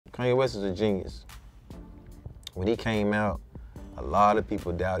Kanye West is a genius. When he came out, a lot of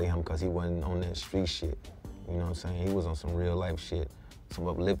people doubted him because he wasn't on that street shit. You know what I'm saying? He was on some real life shit, some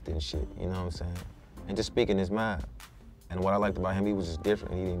uplifting shit, you know what I'm saying? And just speaking his mind. And what I liked about him, he was just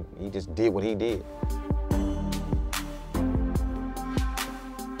different. He just did what he did.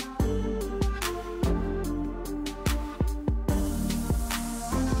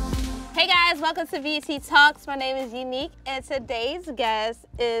 Hey guys, welcome to VT Talks. My name is Unique, and today's guest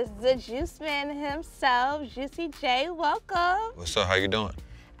is the Juice Man himself, Juicy J. Welcome. What's up? How you doing?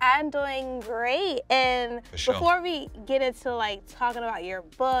 I'm doing great. And For sure. before we get into like talking about your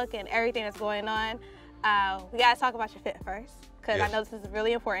book and everything that's going on, we gotta talk about your fit first, because Yes. I know this is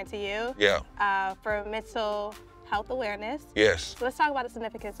really important to you. Yeah. For mental health awareness. Yes. So let's talk about the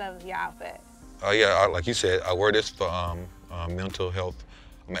significance of your outfit. Yeah, like you said, I wear this for mental health.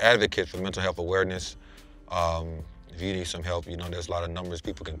 I'm an advocate for mental health awareness. If you need some help, you know, there's a lot of numbers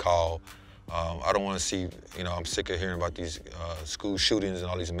people can call. I don't want to see, you know, I'm sick of hearing about these school shootings and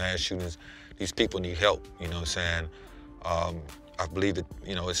all these mass shootings. These people need help, you know what I'm saying? I believe that,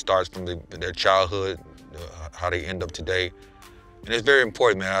 you know, it starts from their childhood, how they end up today. And it's very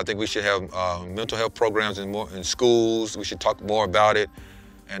important, man. I think we should have mental health programs in schools. We should talk more about it.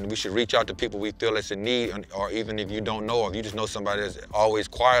 And we should reach out to people we feel that's in need, or even if you don't know, or if you just know somebody that's always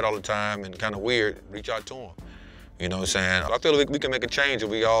quiet all the time and kind of weird, reach out to them. You know what I'm saying? I feel like we can make a change if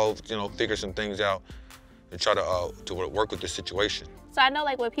we all, you know, figure some things out and try to work with this situation. So I know,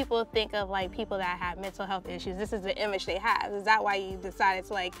 like, when people think of like people that have mental health issues, this is the image they have. Is that why you decided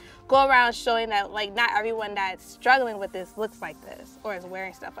to like go around showing that like not everyone that's struggling with this looks like this or is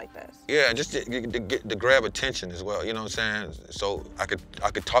wearing stuff like this? Yeah, and just to grab attention as well. You know what I'm saying? So I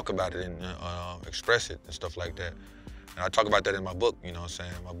could talk about it and express it and stuff like that. And I talk about that in my book. You know what I'm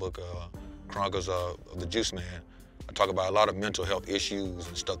saying? My book, Chronicles of the Juice Man. I talk about a lot of mental health issues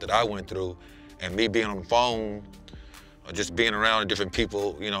and stuff that I went through, and me being on the phone. Or just being around different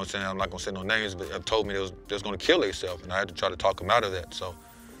people, you know what I'm saying? I'm not gonna say no names, but have told me they was gonna kill themselves, and I had to try to talk them out of that. So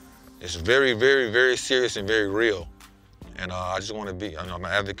it's very, very, very serious and very real. And I just wanna be, I'm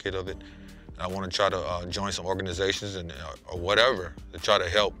an advocate of it. And I wanna try to join some organizations and or whatever to try to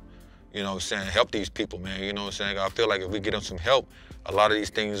help, you know what I'm saying, help these people, man, you know what I'm saying? I feel like if we get them some help, a lot of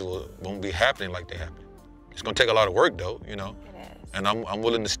these things won't be happening like they happen. It's gonna take a lot of work though, you know? It is. And I'm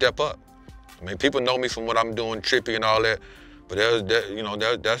willing to step up. I mean, people know me from what I'm doing, trippy and all that, but you know,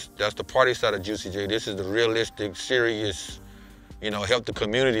 that's the party side of Juicy J. This is the realistic, serious, you know, help the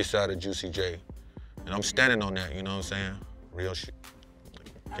community side of Juicy J. And I'm standing on that, you know what I'm saying? Real shit.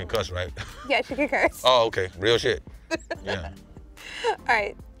 Can't cuss, right? Yes, you can curse. Oh, okay, real shit. Yeah. All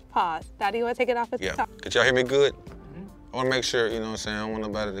right, pause. Now, do you want to take it off at the Yeah. top? Could y'all hear me good? I want to make sure, you know what I'm saying, I don't want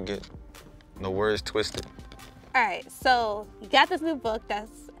nobody to get no words twisted. All right, so you got this new book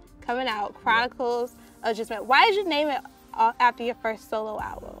that's coming out, Chronicles of Juice Man. Why did you name it after your first solo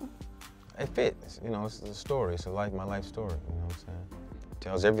album? It fits, you know, it's a story. It's my life story, you know what I'm saying? It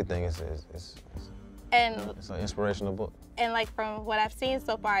tells everything. It's an inspirational book. And like from what I've seen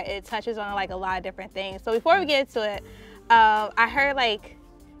so far, it touches on like a lot of different things. So before we get into it, I heard like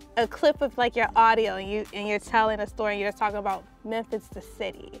a clip of like your audio and you're telling a story and you're talking about Memphis, the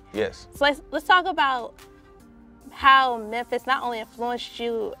city. Yes. So let's talk about how Memphis not only influenced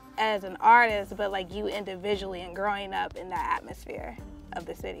you as an artist, but like you individually and growing up in that atmosphere of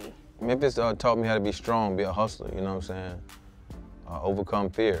the city. Memphis taught me how to be strong, be a hustler, you know what I'm saying? Overcome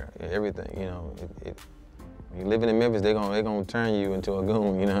fear, everything, you know. You living in Memphis, they gonna turn you into a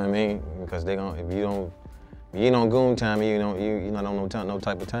goon, you know what I mean? Because if you ain't on goon time, you're not on no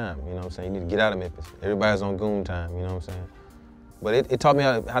type of time, you know what I'm saying? You need to get out of Memphis. Everybody's on goon time, you know what I'm saying? But it taught me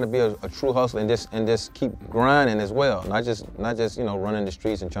how to be a true hustler and just keep grinding as well. Not just you know, running the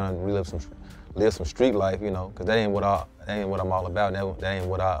streets and trying to live some street life, you know, because that ain't what I'm all about. That ain't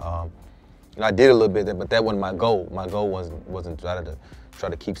what you know, I did a little bit there, but that wasn't my goal. My goal wasn't try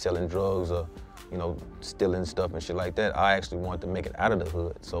to keep selling drugs or, you know, stealing stuff and shit like that. I actually wanted to make it out of the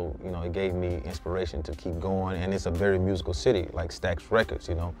hood. So, you know, it gave me inspiration to keep going. And it's a very musical city, like Stax Records,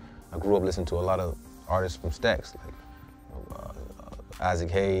 you know. I grew up listening to a lot of artists from Stax, like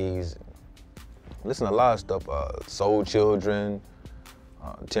Isaac Hayes, listen to a lot of stuff, Soul Children,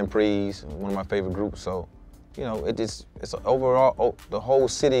 Temprees, one of my favorite groups. So, you know, it's overall, the whole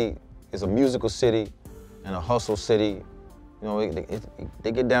city is a musical city and a hustle city. You know,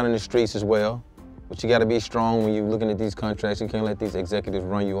 they get down in the streets as well, but you gotta be strong when you're looking at these contracts. You can't let these executives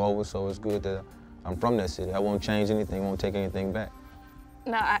run you over, so it's good that I'm from that city. I won't change anything, won't take anything back.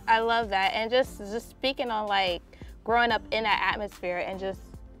 No, I love that. And just speaking on like growing up in that atmosphere and just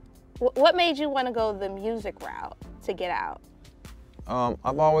what made you want to go the music route to get out?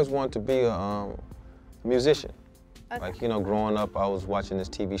 I've always wanted to be a musician. Okay. Like, you know, growing up, I was watching this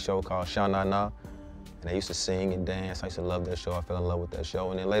TV show called Sha Na Na, and they used to sing and dance. I used to love that show. I fell in love with that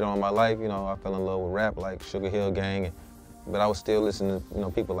show. And then later on in my life, you know, I fell in love with rap, like Sugar Hill Gang. But I was still listening to, you know,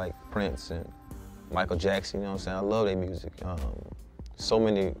 people like Prince and Michael Jackson, you know what I'm saying? I love their music. So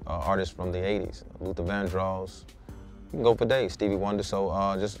many artists from the 80s, Luther Vandross. You can go for days, Stevie Wonder.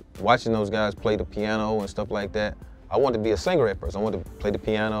 So just watching those guys play the piano and stuff like that, I wanted to be a singer at first. I wanted to play the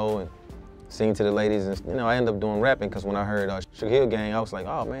piano and sing to the ladies. And, you know, I ended up doing rapping because when I heard Sugar Hill Gang, I was like,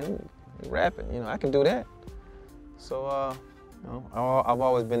 oh man, they rapping, you know, I can do that. So, you know, I've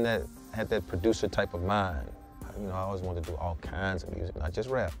always been had that producer type of mind. You know, I always wanted to do all kinds of music, not just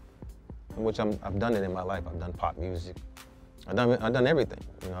rap, which I've done it in my life. I've done pop music. I've done everything.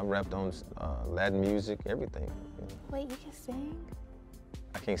 You know, I've rapped on Latin music, everything. You know. Wait, you can sing?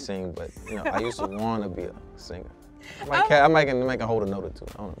 I can't sing, but you know, I used to want to be a singer. I might hold a note or two.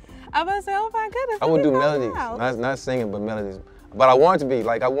 I don't know. I was about to say, oh my goodness. I would do melodies, not singing, but melodies. But I wanted to be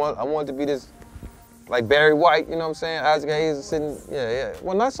like I wanted to be this, like Barry White. You know what I'm saying? Isaac Hayes sitting, yeah.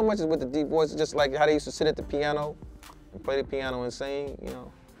 Well, not so much as with the deep voice, just like how they used to sit at the piano and play the piano and sing. You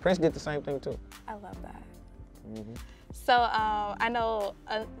know, Prince did the same thing too. I love that. Mm-hmm. So I know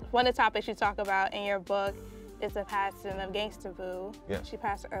one of the topics you talk about in your book is the passing of Gangsta Boo. Yeah. She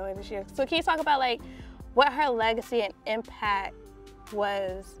passed earlier this year. So can you talk about like what her legacy and impact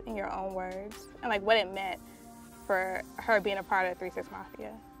was in your own words, and like what it meant for her being a part of 3 6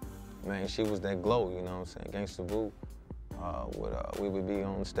 Mafia? Man, she was that glow, you know what I'm saying? Gangsta Boo, we would be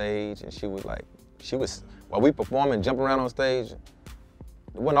on stage and she was, while we performing, jump around on stage, it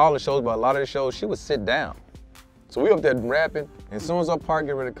wasn't all the shows, but a lot of the shows, she would sit down. So we up there rapping, and as soon as our part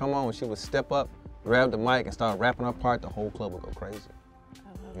get ready to come on, she would step up, grab the mic, and start rapping our part, the whole club would go crazy.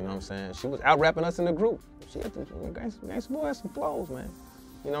 You know what I'm saying? She was out rapping us in the group. She had the Gangsta Boo had some flows, man.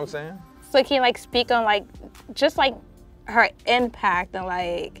 You know what I'm saying? So can you like speak on like, just like her impact and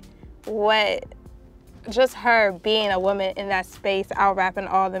like what, just her being a woman in that space, out rapping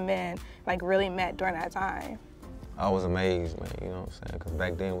all the men, like really meant during that time? I was amazed, man, you know what I'm saying? Because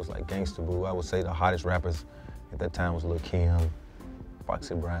back then it was like Gangsta Boo. I would say the hottest rappers at that time was Lil' Kim,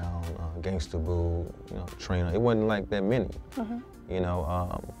 Foxy Brown, Gangsta Boo, you know, Trina. It wasn't like that many. Mm-hmm. You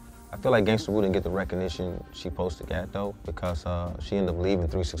know, I feel like Gangsta Boo didn't get the recognition she supposed to get though, because she ended up leaving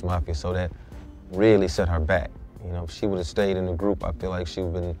 3 6 Mafia, so that really set her back. You know, if she would have stayed in the group, I feel like she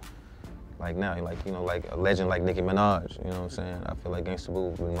would have been like now, like, you know, like a legend like Nicki Minaj. You know what I'm saying? I feel like Gangsta Boo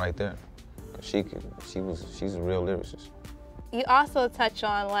would have been right there. She's a real lyricist. You also touch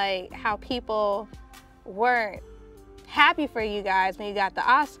on like how people weren't happy for you guys when you got the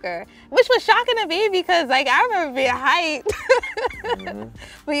Oscar, which was shocking to me because like I remember being hyped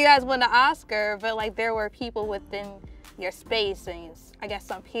when you guys won the Oscar, but like there were people within your space and I guess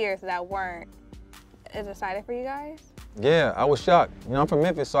some peers that weren't as excited for you guys. Yeah, I was shocked. You know, I'm from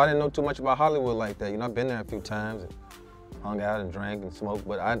Memphis, so I didn't know too much about Hollywood like that. You know, I've been there a few times and hung out and drank and smoked,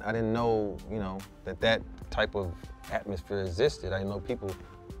 but I didn't know, you know, that type of atmosphere existed. I didn't know people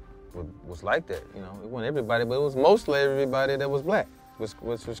was like that, you know. It wasn't everybody, but it was mostly everybody that was black, which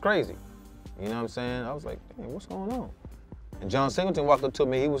was crazy. You know what I'm saying? I was like, damn, what's going on? And John Singleton walked up to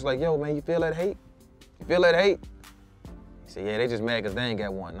me, he was like, yo, man, you feel that hate? You feel that hate? He said, yeah, they just mad because they ain't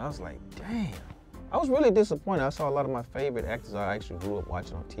got one. And I was like, damn. I was really disappointed. I saw a lot of my favorite actors I actually grew up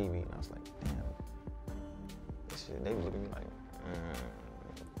watching on TV, and I was like, damn. This shit, they was looking at me like,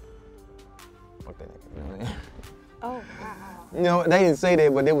 fuck that nigga, you know what I mean? Oh, wow. You know, they didn't say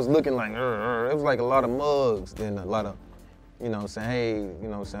that, but they was looking like, it was like a lot of mugs, then a lot of, you know, saying, hey, you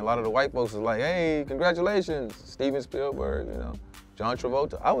know, saying a lot of the white folks was like, hey, congratulations, Steven Spielberg, you know, John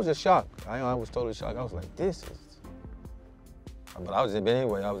Travolta. I was just shocked. I was totally shocked. I was like, this is, but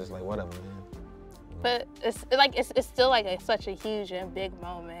anyway, I was just like, whatever, man. But it's still like such a huge and big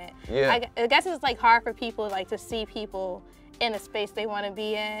moment. Yeah. I guess it's like hard for people like to see people in a space they want to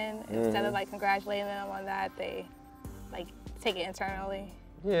be in instead of like congratulating them on that, they like take it internally.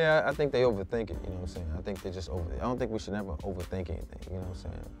 Yeah, I think they overthink it, you know what I'm saying? I think they just I don't think we should ever overthink anything, you know what I'm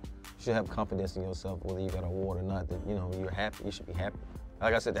saying? You should have confidence in yourself, whether you got an award or not, that, you know, you're happy, you should be happy.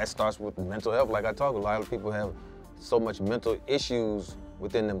 Like I said, that starts with mental health. Like I talk, a lot of people have so much mental issues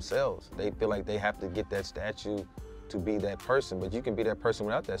within themselves. They feel like they have to get that statue to be that person, but you can be that person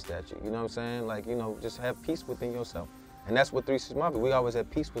without that statue, you know what I'm saying? Like, you know, just have peace within yourself. And that's what 3 6 Mafia, we always had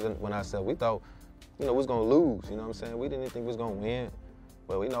peace within ourselves. We thought, you know, we was gonna lose, you know what I'm saying? We didn't think we was gonna win.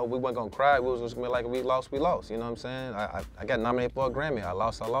 But, you know, we weren't gonna cry. We was just gonna be like, we lost, you know what I'm saying? I got nominated for a Grammy. I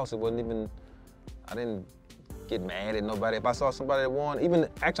lost. It wasn't even, I didn't get mad at nobody. If I saw somebody that won,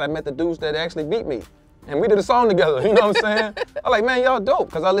 actually I met the dudes that actually beat me. And we did a song together, you know what I'm saying? I like, man, y'all dope.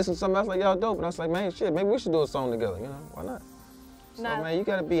 Because I listened to something else like, y'all dope. And I was like, man, shit, maybe we should do a song together, you know? Why not? So, man, you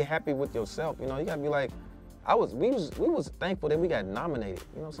got to be happy with yourself, you know? You got to be like, we was thankful that we got nominated,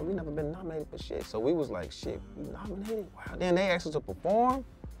 you know? So we never been nominated for shit. So we was like, shit, we nominated? Wow. Then they asked us to perform.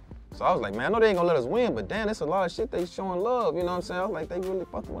 So I was like, man, I know they ain't gonna let us win, but damn, there's a lot of shit they showing love, you know what I'm saying? I was like, they really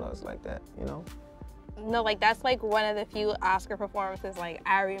fucking with us like that, you know? No, like that's like one of the few Oscar performances like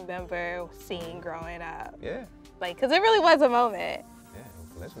I remember seeing growing up. Yeah. Like, cause it really was a moment. Yeah,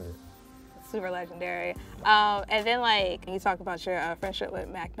 it was legendary. Super legendary. And then like you talk about your friendship with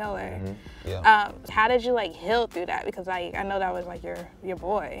Mac Miller. Mm-hmm. Yeah. How did you like heal through that? Because like I know that was like your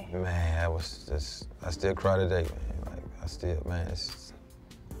boy. Man, I still cry today, man. Like man, it's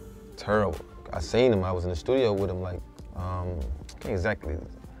terrible. I seen him. I was in the studio with him. Like, I can't exactly.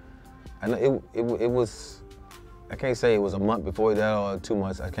 I know it was. I can't say it was a month before that or 2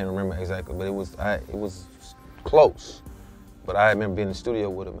 months. I can't remember exactly, but it was close. But I remember being in the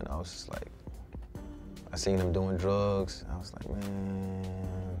studio with him, and I was just like, I seen him doing drugs. I was like, man,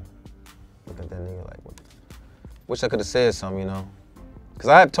 look at that nigga. Like, wish I could have said something, you know. Because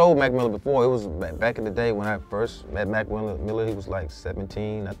I had told Mac Miller before, it was back in the day when I first met Mac Miller, he was like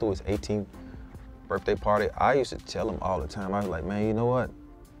 17. I threw his 18th birthday party. I used to tell him all the time, I was like, man, you know what?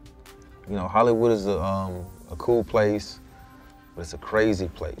 You know, Hollywood is a cool place, but it's a crazy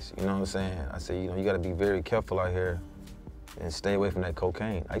place, you know what I'm saying? I said, you know, you gotta be very careful out here and stay away from that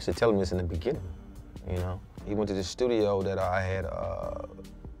cocaine. I used to tell him this in the beginning, you know? He went to the studio that I had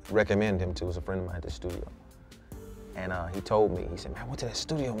recommended him to. It was a friend of mine at the studio. And he told me, he said, man, I went to that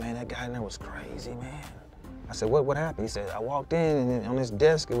studio, man, that guy in there was crazy, man. I said, what happened? He said, I walked in and on his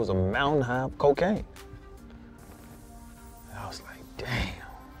desk, it was a mountain high of cocaine. And I was like, damn,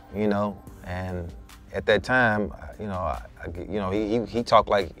 you know? And at that time, you know, he talked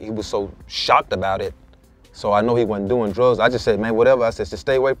like he was so shocked about it. So I know he wasn't doing drugs. I just said, man, whatever. I said, just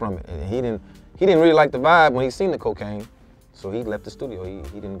stay away from it. And he didn't really like the vibe when he seen the cocaine. So he left the studio. He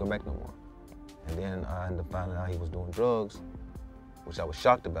didn't go back no more. And then I ended up finding out he was doing drugs, which I was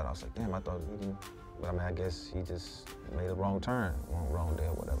shocked about. I was like, damn, I thought he didn't. But I mean, I guess he just made a wrong turn, wrong day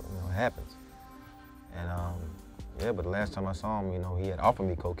or whatever. You know, it happens. And yeah, but the last time I saw him, you know, he had offered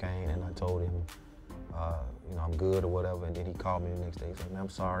me cocaine, and I told him, you know, I'm good or whatever. And then he called me the next day. He said, man, I'm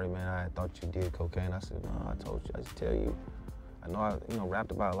sorry, man. I thought you did cocaine. I said, no, I told you. I just tell you. I know I, you know,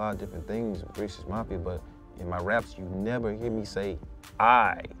 rapped about a lot of different things with Reese's Mafia, but in my raps, you never hear me say,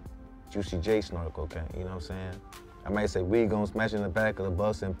 Juicy J, snorted cocaine. You know what I'm saying? I might say, we gonna smash in the back of the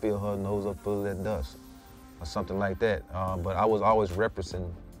bus and fill her nose up full of that dust, or something like that. But I was always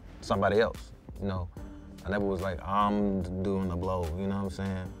referencing somebody else, you know? I never was like, I'm doing the blow, you know what I'm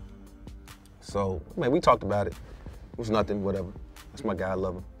saying? So, man, we talked about it. It was nothing, whatever. That's my guy, I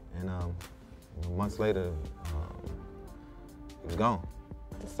love him. And you know, months later, he was gone.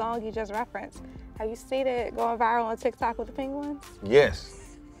 The song you just referenced, have you seen it going viral on TikTok with the penguins? Yes.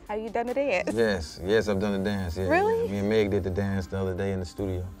 Have you done the dance? Yes, I've done the dance, yeah. Really? Yeah. Me and Meg did the dance the other day in the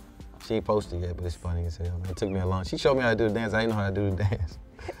studio. She ain't posted yet, but it's funny as hell, man. It took me a long, she showed me how to do the dance. I didn't know how to do the dance.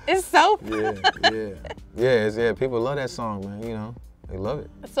 It's so fun. Yeah, people love that song, man, you know. They love it.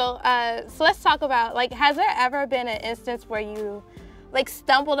 So let's talk about, like, has there ever been an instance where you, like,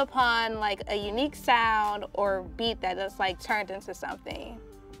 stumbled upon, like, a unique sound or beat that just, like, turned into something?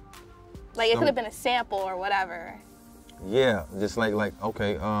 Like, it could have been a sample or whatever. Yeah, just like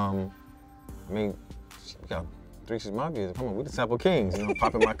okay, I mean, you got 3 6 Mafia, come on, we the sample kings, you know,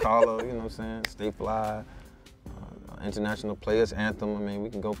 popping my collar, you know what I'm saying, Stay Fly, International Players Anthem, I mean,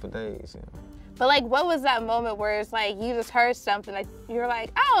 we can go for days, you know. But like, what was that moment where it's like, you just heard something, like, you were like,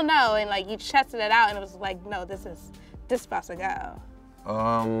 I don't know, and like, you tested it out and it was like, no, this is about to go?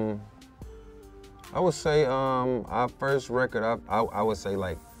 I would say, our first record, I would say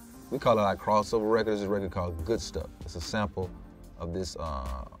like, we call it our crossover record. It's a record called Good Stuff. It's a sample of this,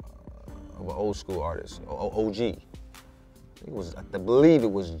 of an old school artist, OG. I believe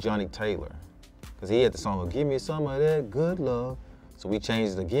it was Johnny Taylor, because he had the song, Give Me Some of That Good Love. So we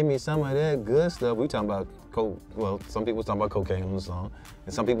changed the Give Me Some of That Good Stuff. We talking about, well, some people was talking about cocaine on the song,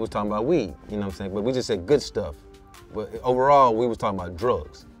 and some people was talking about weed, you know what I'm saying? But we just said good stuff. But overall, we was talking about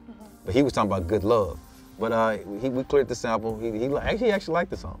drugs. Mm-hmm. But he was talking about good love. But we cleared the sample. He actually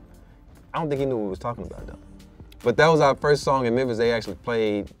liked the song. I don't think he knew what we was talking about though. But that was our first song in Memphis. They actually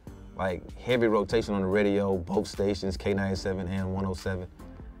played like heavy rotation on the radio, both stations, K97 and 107.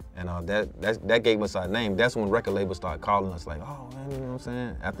 And that gave us our name. That's when record labels started calling us like, oh man, you know what I'm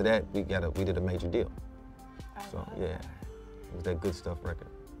saying? After that, we did a major deal. So yeah, it was that Good Stuff record.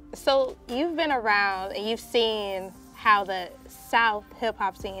 So you've been around and you've seen how the South hip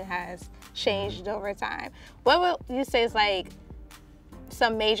hop scene has changed over time. What would you say is like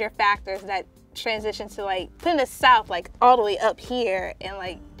some major factors that transition to like putting the South like all the way up here and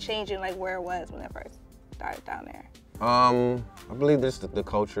like changing like where it was when it first started down there? I believe this the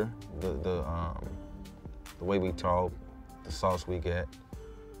culture, the way we talk, the sauce we get.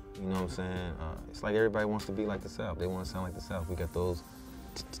 You know what I'm saying? It's like everybody wants to be like the South. They want to sound like the South. We got those,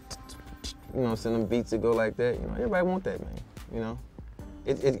 you know, them beats that go like that. You know, everybody want that, man. You know,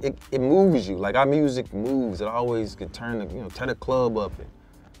 it moves you. Like our music moves. It always could turn the club up and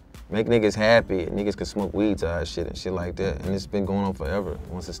make niggas happy. And niggas can smoke weed to our shit and shit like that. And it's been going on forever.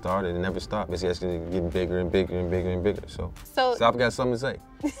 Once it started, it never stopped. It's actually getting bigger and bigger and bigger and bigger. So South got something to say.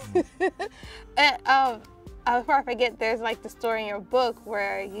 And before I forget, there's like the story in your book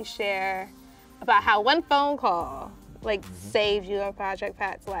where you share about how one phone call like saved you and Project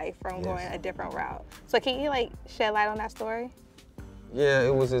Pat's life from going a different route. So can you like shed light on that story? Yeah,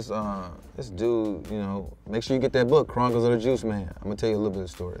 it was this dude, you know, make sure you get that book, Chronicles of the Juice Man. I'm gonna tell you a little bit of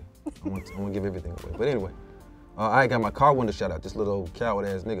the story. I'm gonna give everything away. But anyway, I got my car window shut out, this little old coward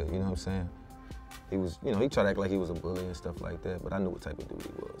ass nigga, you know what I'm saying? He was, you know, he tried to act like he was a bully and stuff like that, but I knew what type of dude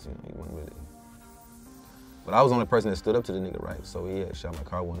he was, you know, he wasn't really. But I was the only person that stood up to the nigga, right? So he had shot my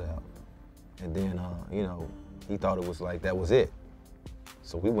car window out. And then, you know, he thought it was like, that was it.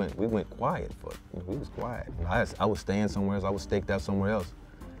 So we went quiet for, you know, we was quiet. And I was staying somewhere else, I was staked out somewhere else.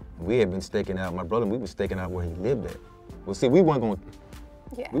 And we had been staking out, my brother, we was staking out where he lived at. Well, see, we weren't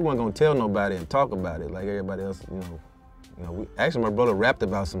gonna tell nobody and talk about it like everybody else, you know, actually my brother rapped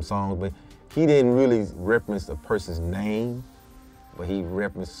about some songs, but he didn't really reference a person's name, but he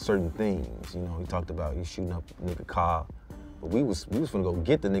referenced certain things. You know, he talked about he shooting up a nigga car, but we was finna go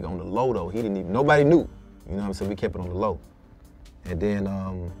get the nigga on the low though. He didn't even, nobody knew. You know what I'm saying? We kept it on the low. And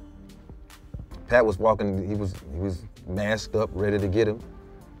then Pat was walking, he was masked up, ready to get him.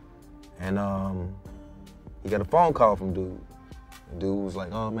 And he got a phone call from dude. The dude was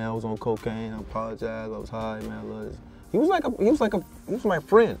like, "Oh man, I was on cocaine, I apologize, I was high, man, I love this." He was my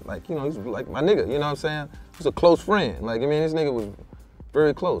friend, like, you know, he was like my nigga, you know what I'm saying? He was a close friend. Like, I mean, this nigga was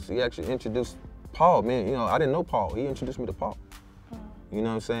very close. He actually introduced Paul, man, you know, I didn't know Paul. He introduced me to Paul. You know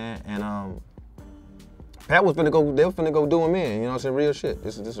what I'm saying? And Pat was finna go, they were finna go do him in, you know what I'm saying? Real shit.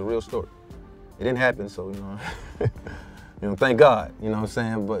 This is a real story. It didn't happen, so, you know, you know, thank God, you know what I'm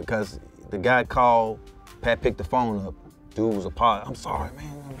saying? But because the guy called, Pat picked the phone up. Dude was apologizing. "I'm sorry,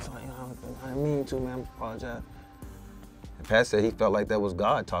 man. I'm sorry. I didn't mean to, man. I apologize." And Pat said he felt like that was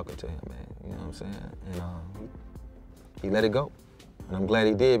God talking to him, man. You know what I'm saying? And he let it go. And I'm glad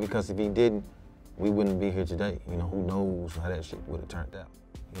he did, because if he didn't, we wouldn't be here today. You know, who knows how that shit would have turned out.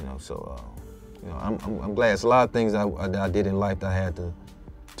 You know, so you know, I'm glad. It's a lot of things I did in life that I had to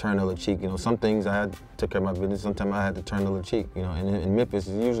turn the other cheek. You know, some things I had to take care of my business. Sometimes I had to turn the other cheek. You know, and in Memphis,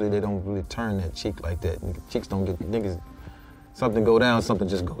 usually they don't really turn that cheek like that. Cheeks don't get, niggas, something go down, something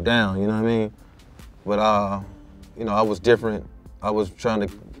just go down. You know what I mean? But you know, I was different. I was trying to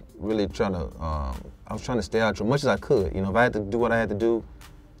stay out as much as I could. You know, if I had to do what I had to do,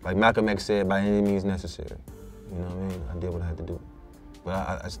 like Malcolm X said, by any means necessary. You know what I mean? I did what I had to do. But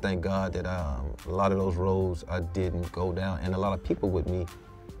I just thank God that a lot of those roads I didn't go down, and a lot of people with me,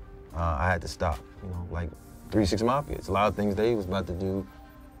 I had to stop. You know, like 3 6 Mafia. It's a lot of things they was about to do,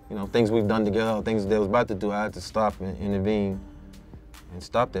 you know, things we've done together, things they was about to do. I had to stop and intervene and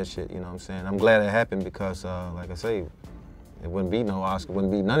stop that shit. You know what I'm saying? I'm glad it happened, because, like I say, it wouldn't be no Oscar,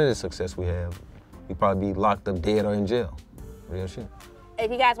 wouldn't be none of the success we have. We'd probably be locked up, dead, or in jail. Real shit. If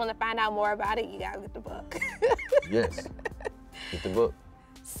you guys want to find out more about it, you gotta get the book. Yes. Get the book.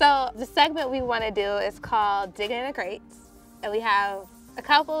 So the segment we want to do is called Digging in the Crates, and we have a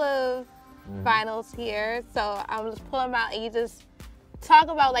couple of vinyls here. So I'm just pulling them out, and you just talk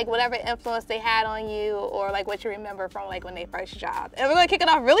about like whatever influence they had on you, or like what you remember from like when they first dropped. And we're gonna kick it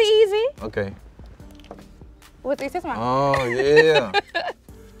off really easy. Okay. With 3 6 Mafia. Oh yeah.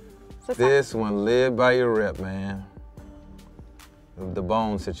 So this one, Live by Your Rep, man. The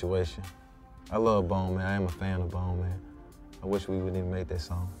Bone situation. I love Bone, man. I am a fan of Bone, man. I wish we wouldn't even make that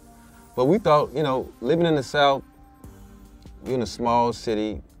song. But we thought, you know, living in the South, you're in a small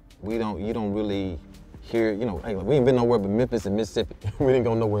city, you don't really hear, you know, hey, we ain't been nowhere but Memphis and Mississippi. We didn't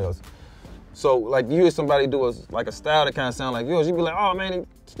go nowhere else. So, like, you hear somebody do a style that kind of sound like yours, you'd be like, "Oh, man, he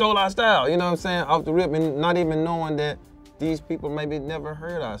stole our style," you know what I'm saying? Off the rip, and not even knowing that these people maybe never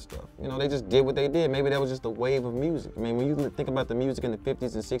heard our stuff. You know, they just did what they did. Maybe that was just a wave of music. I mean, when you think about the music in the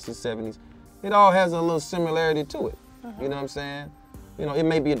 50s and 60s, 70s, it all has a little similarity to it. You know what I'm saying? You know, it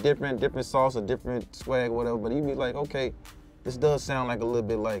may be a different sauce, a different swag, whatever, but you'd be like, okay, this does sound like a little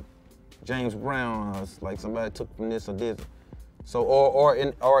bit like James Brown, like somebody took from this or this. So, or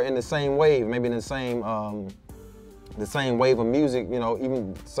in the same wave, maybe in the same wave of music, you know,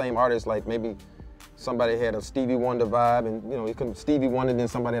 even same artists, like maybe somebody had a Stevie Wonder vibe, and you know, it could Stevie Wonder, then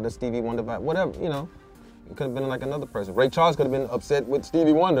somebody had a Stevie Wonder vibe, whatever, you know. It could have been like another person. Ray Charles could have been upset with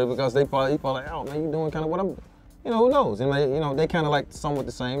Stevie Wonder because he probably like, oh man, you doing kind of what I'm, you know, who knows? And they, you know, they kind of like somewhat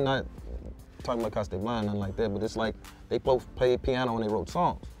the same, not talking about 'cause they blind, nothing like that, but it's like they both played piano and they wrote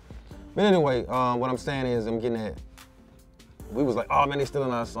songs. But anyway, what I'm saying is, I'm getting at, we was like, oh man, they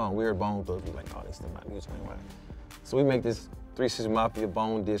stealing our song. We heard Bone Thugs, we like, oh, they stealing my music. So we make this 3 6 Mafia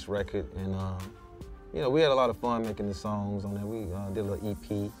Bone Dish record, and you know, we had a lot of fun making the songs on there. We did a little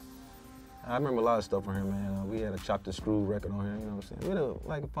EP. I remember a lot of stuff on here, man. We had a Chop the Screw record on here, you know what I'm saying? We had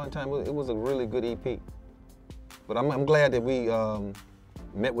like a fun time. It was a really good EP. But I'm glad that we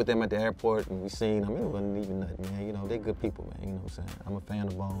met with them at the airport and we seen them. It wasn't even nothing, man. You know, they good people, man, you know what I'm saying? I'm a fan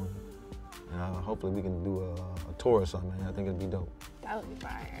of Bone. And hopefully we can do a tour or something, man. I think it'd be dope. That would be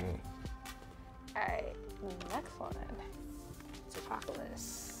fire. Yeah. All right, next one.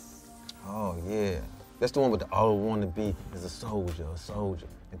 Chronicles. Oh, yeah. That's the one with the all I wanna be is a soldier. Is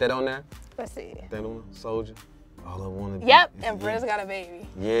that on there? Let's see. Is that on Soldier? All I wanna be. Yep, and Britta's got a baby.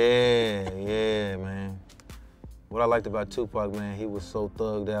 Yeah, man. What I liked about Tupac, man, he was so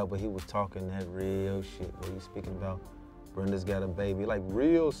thugged out, but he was talking that real shit. What he's speaking about, Brenda's got a baby, like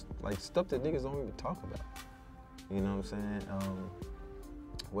real, like stuff that niggas don't even talk about. You know what I'm saying?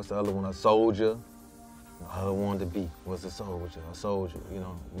 What's the other one? A soldier. All I wanted to be was a soldier. You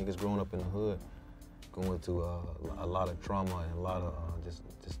know, niggas growing up in the hood, going through a lot of trauma and a lot of just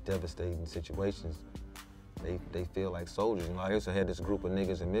devastating situations. They feel like soldiers. You know, I also had this group of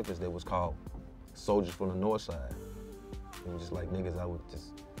niggas in Memphis that was called Soldiers from the North Side. It was just like niggas I would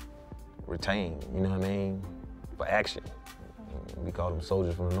just retain, you know what I mean, for action. We called them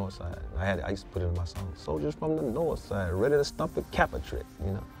Soldiers from the North Side. I used to put it in my song, Soldiers from the North Side, ready to stump a Kappa trick,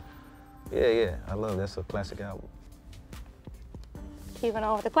 you know. Yeah, I love it. That's a classic album. Keeping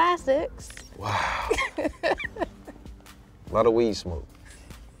on with the classics. Wow. A lot of weed smoke.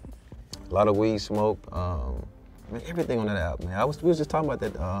 Man, everything on that album, man. We was just talking about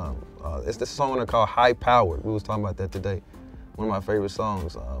that. It's the song there called High Powered. We was talking about that today. One of my favorite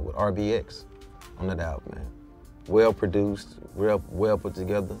songs with RBX on that album, man. Well produced, well put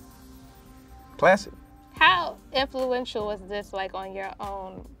together. Classic. How influential was this, like, on your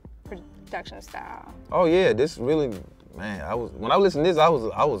own production style? Oh yeah, this really, man. When I listened to this, I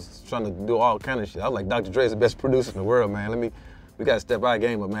was trying to do all kind of shit. I was like, Dr. Dre's the best producer in the world, man. We gotta step our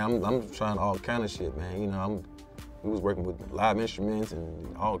game up, man. I'm trying all kind of shit, man. You know, we was working with live instruments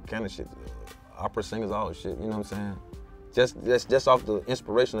and all kind of shit, opera singers, all the shit. You know what I'm saying? Just off the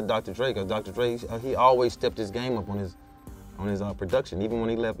inspiration of Dr. Dre, because Dr. Dre, he always stepped his game up on his production. Even when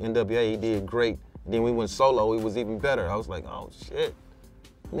he left NWA, he did great. And then when we went solo, it was even better. I was like, oh shit,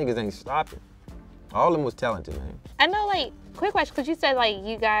 niggas ain't stopping. All of them was talented, man. I know, like, quick question, because you said, like,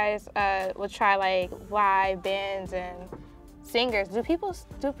 you guys would try, like, live bands and singers. Do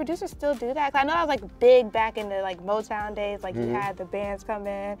producers still do that? 'Cause I know that was, like, big back in the, like, Motown days. Like, you had the bands come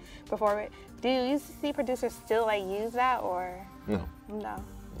in perform it. Do you see producers still, like, use that, or? No.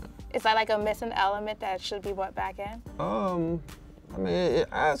 Is that, like, a missing element that should be brought back in? I mean,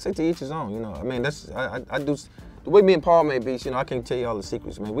 I say to each his own, you know. I mean, I do. The way me and Paul made beats, you know, I can't tell you all the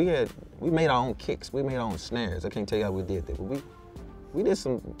secrets, man. We made our own kicks, we made our own snares. I can't tell you how we did that, but we did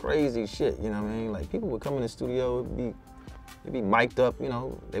some crazy shit, you know what I mean? Like, people would come in the studio, it'd be mic'd up, you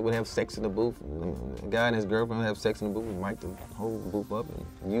know. They would have sex in the booth. A guy and his girlfriend would have sex in the booth and mic the whole booth up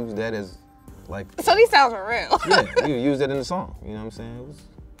and use that as, like. So these sounds are real. Yeah, you use that in the song, you know what I'm saying?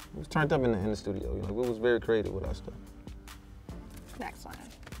 It was turned up in the studio, you know. We was very creative with our stuff. Next one.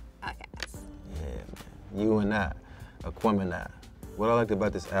 Okay. Yeah, man. You and I, Aquemini. What I liked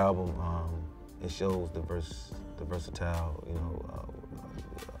about this album, it shows the versatile, you know,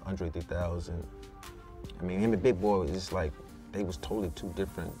 Andre 3000. I mean, him and Big Boy was just like, they was totally two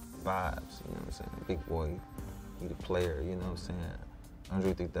different vibes, you know what I'm saying? Big Boy, he the player, you know what I'm saying?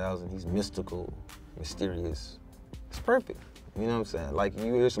 Andre 3000, he's mystical, mysterious. It's perfect, you know what I'm saying? Like,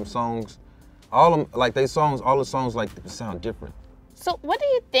 you hear some songs, all the songs like sound different. So what do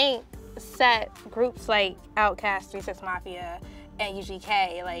you think set groups like Outkast, 3 6 Mafia, and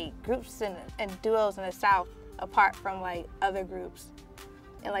UGK, like groups and duos in the South, apart from like other groups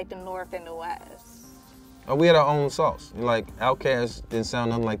in like the North and the West? We had our own sauce. Like, Outkast didn't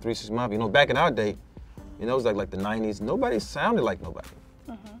sound nothing like 3 6 Mafia. You know, back in our day, you know, it was like the 90s, nobody sounded like nobody.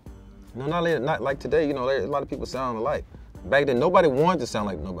 You know, not like today, you know, a lot of people sound alike. Back then, nobody wanted to sound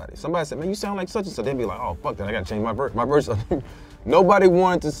like nobody. Somebody said, man, you sound like such and such. They'd be like, oh, fuck that, I gotta change my verse. Nobody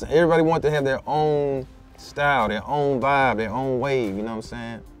wanted to, everybody wanted to have their own style, their own vibe, their own wave, you know what I'm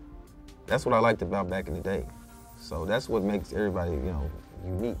saying? That's what I liked about back in the day. So that's what makes everybody, you know,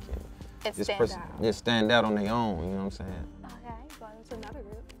 unique. And It stands out. Yeah, stand out on their own, you know what I'm saying? Okay, going into another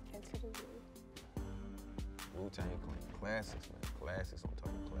group. Into the group. Wu-Tang Clan, classics, man. Classics, I'm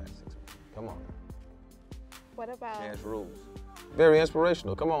talking classics, man. Come on. What about? Cash Rules. Very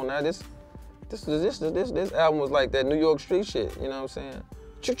inspirational. Come on now, this album was like that New York street shit. You know what I'm saying?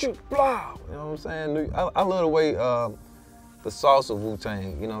 Choo choo blah. You know what I'm saying? I love the way the sauce of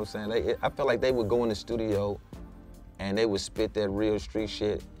Wu-Tang. You know what I'm saying? I felt like they would go in the studio and they would spit that real street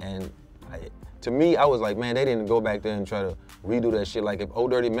shit. And to me, I was like, man, they didn't go back there and try to redo that shit. Like if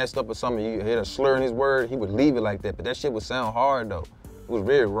Old Dirty messed up or something, you hear a slur in his word, he would leave it like that. But that shit would sound hard though. It was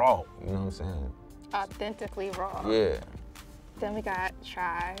very raw. You know what I'm saying? Authentically raw. Yeah. Then we got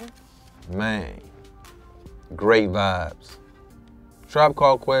Tribe. Man, great vibes. Tribe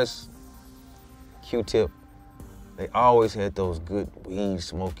Called Quest, Q-Tip, they always had those good weed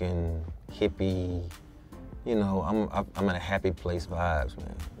smoking, hippie, you know, I'm in a happy place vibes,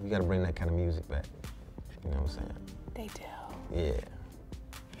 man. We gotta bring that kind of music back. You know what I'm saying? They do.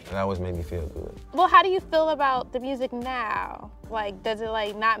 Yeah. It always made me feel good. Well, how do you feel about the music now? Like, does it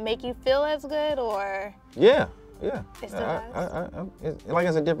like not make you feel as good, or? Yeah. It still does? Like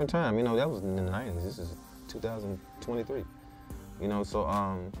it's a different time, you know, that was in the 90s. This is 2023. You know, so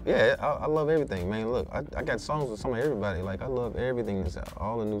yeah, I love everything, man. Look, I got songs with some of everybody. Like I love everything that's out,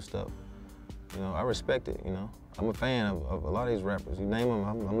 all the new stuff. You know, I respect it, you know. I'm a fan of a lot of these rappers. You name them,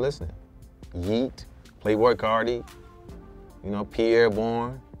 I'm listening. Yeet, Playboy Cardi, you know, Pierre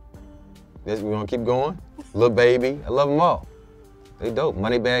Bourne. We gonna keep going. Lil Baby, I love them all. They dope.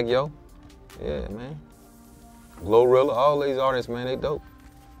 Moneybagg Yo, yeah, man. Glorilla, all these artists, man, they dope.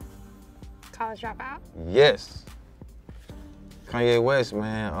 College Dropout? Yes. Kanye West,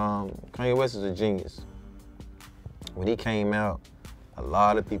 man, Kanye West is a genius. When he came out, a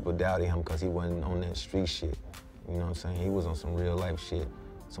lot of people doubted him because he wasn't on that street shit. You know what I'm saying? He was on some real life shit,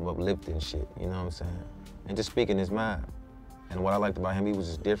 some uplifting shit, you know what I'm saying? And just speaking his mind. And what I liked about him, he was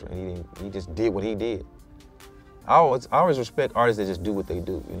just different. He just did what he did. I always respect artists that just do what they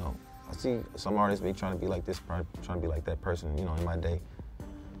do, you know? I see some artists be trying to be like this, trying to be like that person, you know, in my day.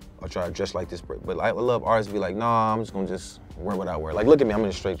 Or try to dress like this, but I love artists be like, nah, I'm just gonna just wear what I wear. Like, look at me, I'm in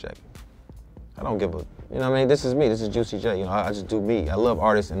a straight jacket. I don't give a, you know what I mean? This is me, this is Juicy J, you know, I just do me. I love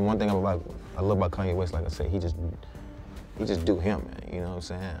artists, and one thing I love about Kanye West, like I said, he just do him, man, you know what I'm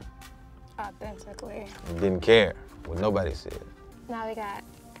saying? Authentically. He didn't care what nobody said. Now we got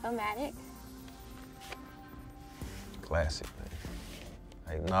Omatic. Classic,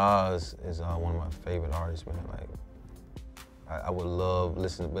 man. Like, Nas is one of my favorite artists, man. Like, I would love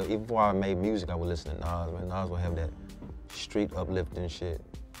listening, but even before I made music, I would listen to Nas, man. Nas would have that street uplifting shit.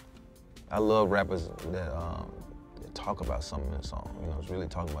 I love rappers that talk about something in a song, you know, it's really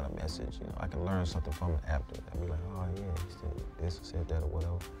talking about a message, you know. I can learn something from it after. I'd be like, oh yeah, he said this, said that, or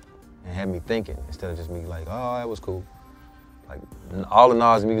whatever. And have me thinking, instead of just me like, oh, that was cool. Like, all the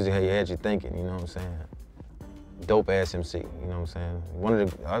Nas music had you thinking, you know what I'm saying? Dope ass MC, you know what I'm saying? One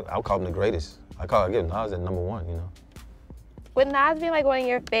of the, I'll call him the greatest. I give Nas at #1, you know? With Nas being like one of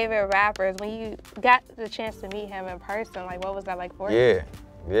your favorite rappers, when you got the chance to meet him in person, like what was that like for you?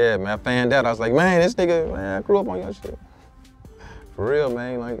 Yeah, man, I fanned out. I was like, man, this nigga, man, I grew up on your shit. For real,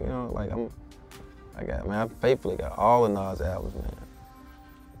 man, like, you know, like I faithfully got all the Nas albums, man.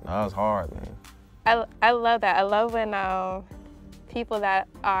 Nas hard, man. I love that. I love when people that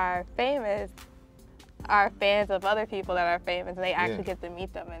are famous are fans of other people that are famous, and they actually get to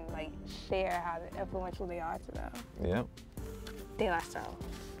meet them and like share how influential they are to them. Yep. De La Soul.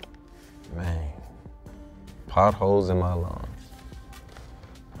 Man, potholes in my lungs.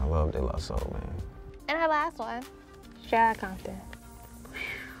 I love De La Soul, man. And our last one, Straight Outta Compton.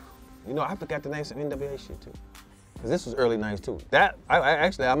 You know, I forgot to name some NWA shit too, cause this was early '90s too. That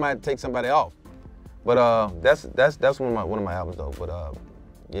I might take somebody off, but that's one of my albums though. But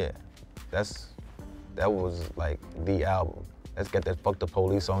yeah, that was like the album. That's got that Fuck the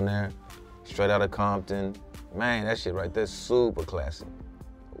Police on there, Straight Outta Compton. Man, that shit right there, super classic.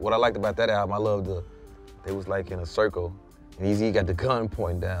 What I liked about that album, I loved they was like in a circle, and Eazy got the gun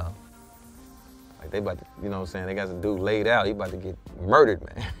pointing down. Like they about to, you know what I'm saying, they got some dude laid out, he about to get murdered,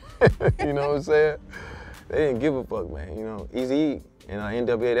 man. You know what I'm saying? They didn't give a fuck, man, you know. Eazy and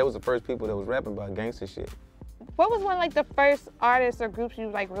NWA, that was the first people that was rapping about gangster shit. What was one like the first artists or groups you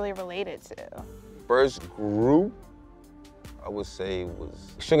like really related to? First group, I would say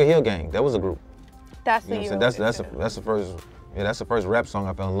was Sugar Hill Gang, that was a group. That's You know what what you I'm saying? That's the first rap song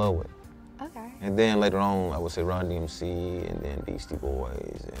I fell in love with. Okay. And then later on, I would say Run DMC, and then Beastie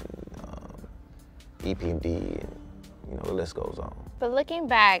Boys, and EPMD, and you know, the list goes on. But looking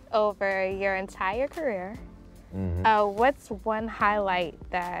back over your entire career, what's one highlight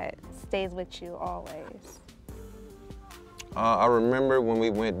that stays with you always? I remember when we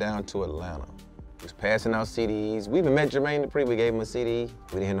went down to Atlanta. We was passing out CDs. We even met Jermaine Dupri. We gave him a CD.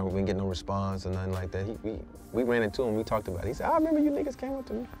 We didn't get no response or nothing like that. We ran into him. We talked about it. He said, "I remember you niggas came up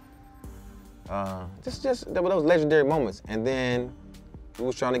to me." There were those legendary moments. And then we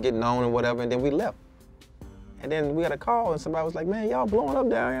was trying to get known and whatever, and then we left. And then we got a call, and somebody was like, "Man, y'all blowing up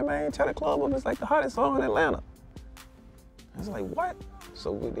down here, man. Turn the club up. It's like the hottest song in Atlanta." I was like, "What?"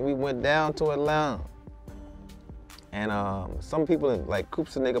 So we went down to Atlanta. And some people, like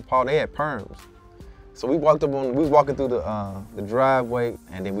Coops and nigga Paul, they had perms. So we was walking through the driveway,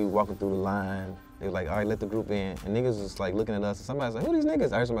 and then we were walking through the line. They were like, "All right, let the group in." And niggas was like looking at us, and somebody was like, "Who these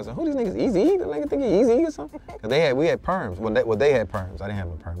niggas?" I heard somebody say, "Who these niggas? Easy? The nigga think he Easy or something?" Cause we had perms. Well, they had perms. I didn't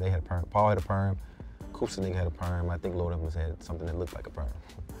have a perm. They had a perm. Paul had a perm. Coops and nigga had a perm. I think Lord Evans had something that looked like a perm.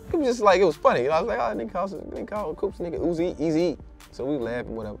 It was just like, it was funny. You know, I was like, "Oh, nigga called Coops nigga Uzi, Easy." So we laughed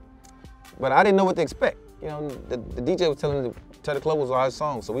and whatever. But I didn't know what to expect. You know, the DJ was telling me to tell the club was our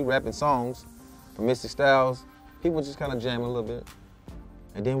song. So we rapping songs from Mystic Styles. People just kind of jamming a little bit.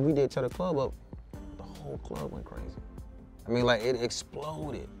 And then we did Tell the Club Up. The whole club went crazy. I mean, like, it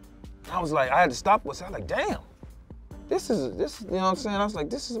exploded. I was like, I had to stop. I was like, damn, this is, you know what I'm saying? I was like,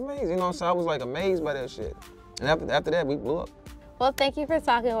 this is amazing. You know what I'm saying? I was like amazed by that shit. And after that, we blew up. Well, thank you for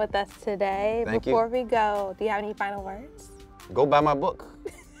talking with us today. Thank you. Before we go, do you have any final words? Go buy my book,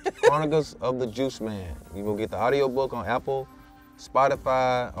 Chronicles of the Juice Man. You will get the audio book on Apple,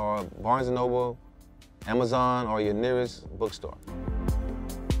 Spotify, or Barnes & Noble, Amazon, or your nearest bookstore.